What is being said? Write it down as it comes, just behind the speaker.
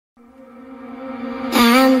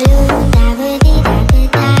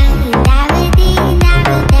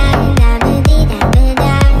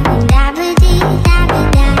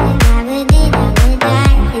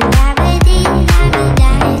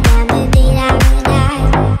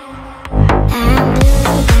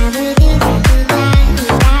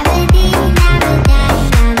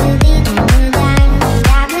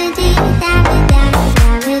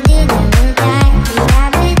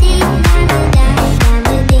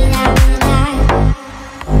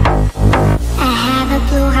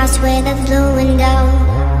with a blue window.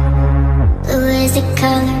 Blue is the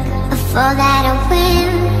color of all that I wear.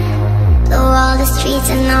 Blue all the streets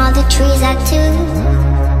and all the trees I do.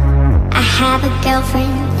 I have a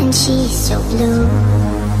girlfriend and she's so blue.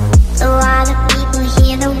 Blue are the people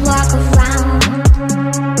here that walk around.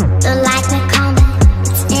 Blue like my combat,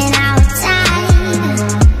 it's in outside.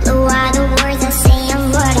 Blue are the words I say and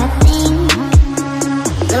what I think.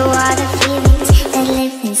 Blue are the feelings that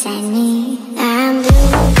live inside me. I'm blue.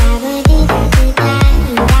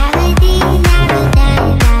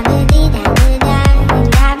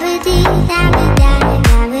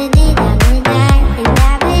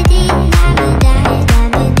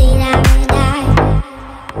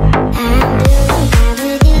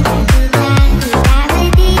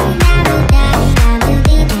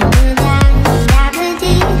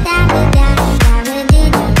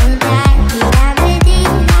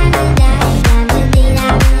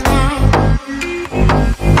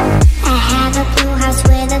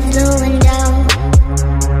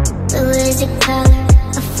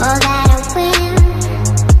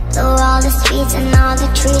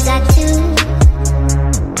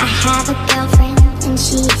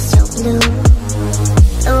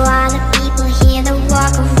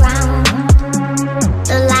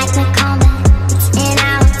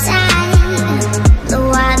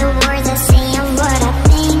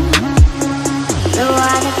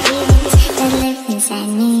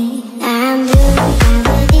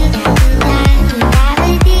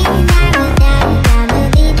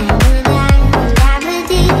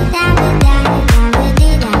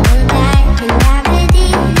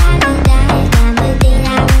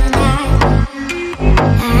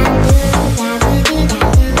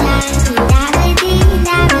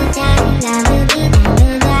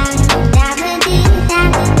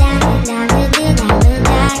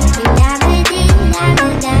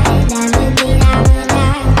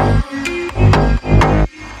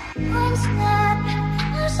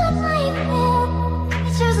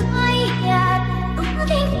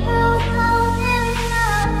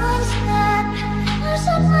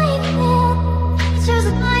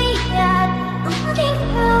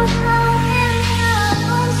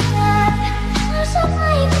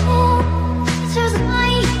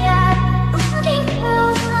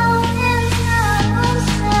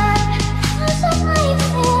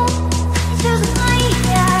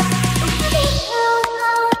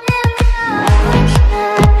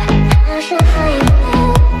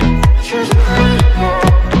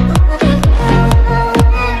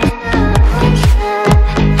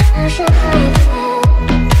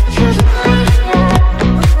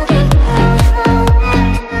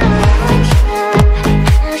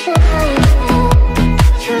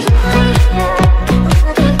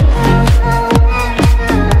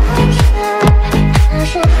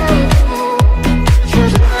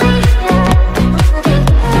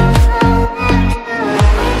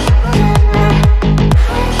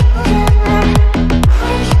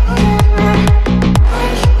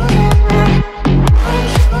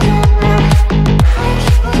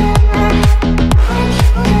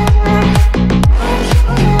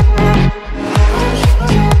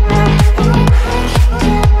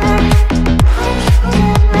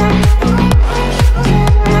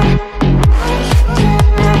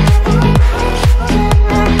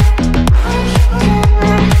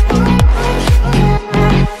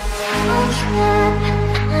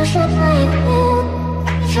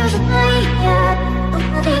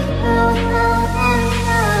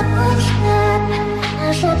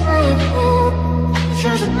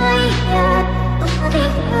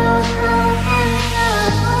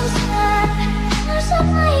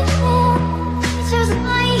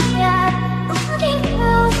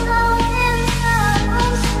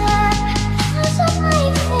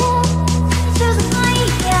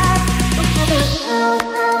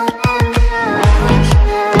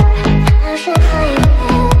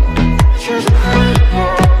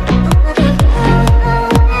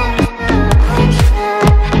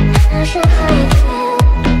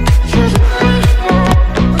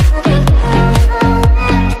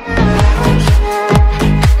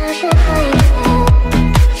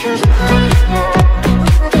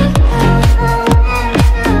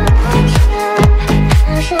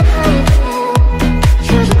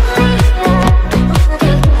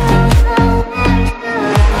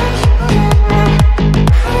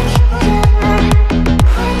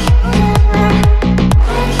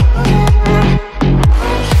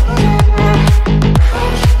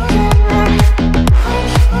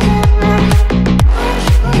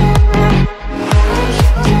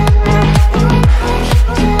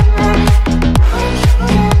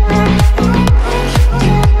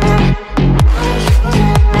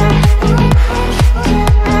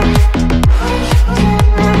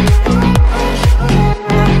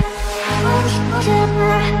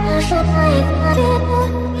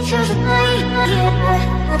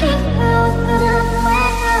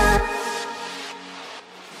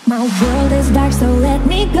 My world is dark, so let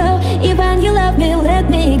me go. Even you love me, let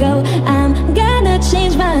me go. I'm gonna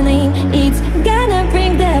change my name. It's gonna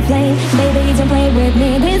bring the flame. Baby, don't play with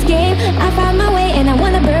me this game. I found my way and I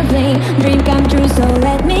wanna burn flame. Dream come true, so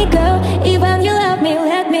let me go. Even you love me,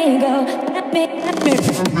 let me go. Let me go.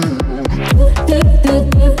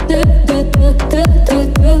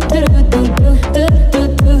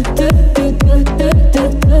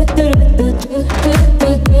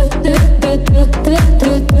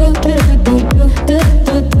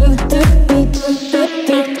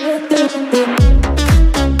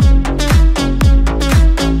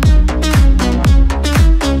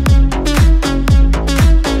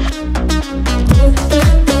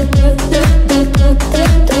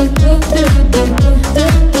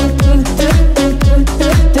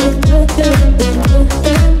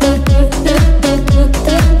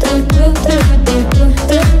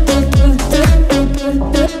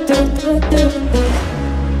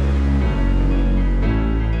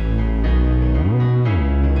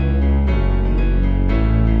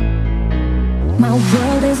 My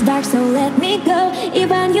world is dark, so let me go.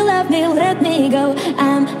 Even you love me, let me go.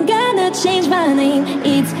 I'm gonna change my name.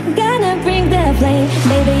 It's gonna bring the flame.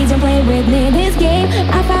 Baby, don't play with me this game.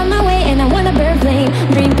 I found my way and I wanna burn flame.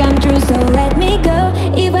 Dream come true, so let me go.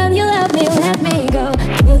 Even you love me, let me go.